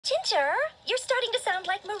Ginger, you're starting to sound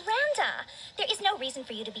like Miranda. There is no reason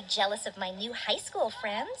for you to be jealous of my new high school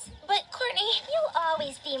friends. But, Courtney, you'll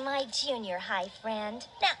always be my junior high friend.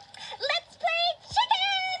 Now, let's play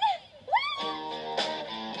chicken! Woo!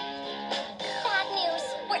 Bad news.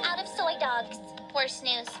 We're out of soy dogs. Worse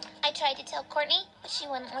news. I tried to tell Courtney, but she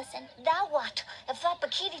wouldn't listen. Now what? If that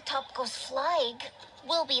bikini top goes flying?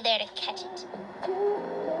 We'll be there to catch it.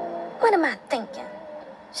 What am I thinking?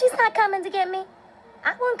 She's not coming to get me.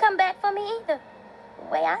 I wouldn't come back for me either. The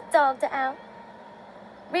way I dogged her out.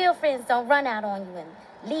 Real friends don't run out on you and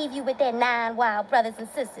leave you with their 9 wild brothers and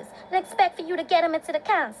sisters and expect for you to get them into the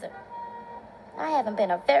concert. I haven't been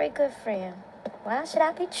a very good friend. Why should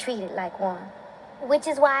I be treated like one? Which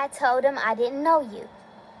is why I told him I didn't know you.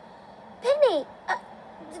 Penny,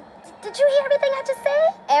 did you hear everything I just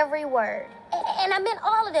said? Every word. And I meant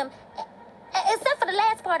all of them, except for the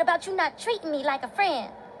last part about you not treating me like a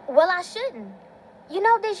friend. Well, I shouldn't. You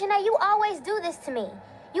know, Dijonary, you always do this to me.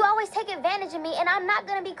 You always take advantage of me, and I'm not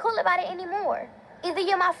going to be cool about it anymore. Either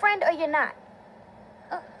you're my friend or you're not.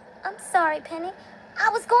 I'm sorry, Penny. I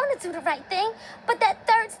was going to do the right thing, but that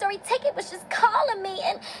third-story ticket was just calling me,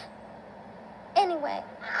 and... Anyway,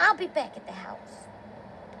 I'll be back at the house.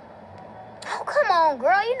 Oh, come on,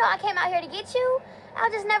 girl. You know I came out here to get you. I'll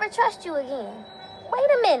just never trust you again. Wait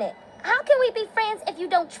a minute. How can we be friends if you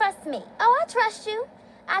don't trust me? Oh, I trust you.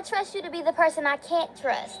 I trust you to be the person I can't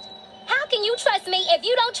trust. How can you trust me if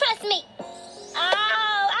you don't trust me?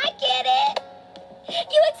 Oh, I get it.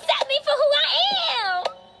 You accept me for who I am.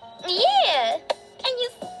 Yeah. And you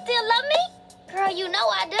still love me? Girl, you know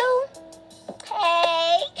I do.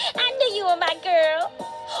 Hey, I knew you were my girl.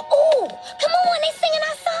 Ooh, come on, they singing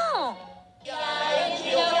our song.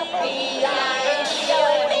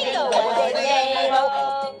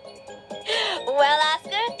 Well,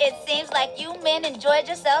 Oscar, it seems like you men enjoyed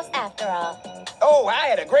yourselves after all. Oh, I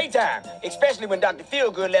had a great time, especially when Dr.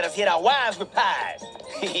 Feelgood let us hit our wives with pies.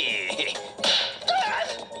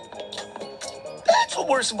 That's what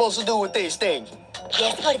we're supposed to do with this thing.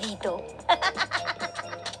 Yes, gordito.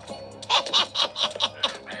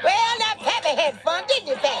 Well, that Pappy had fun, didn't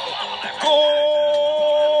you, Pappy? Go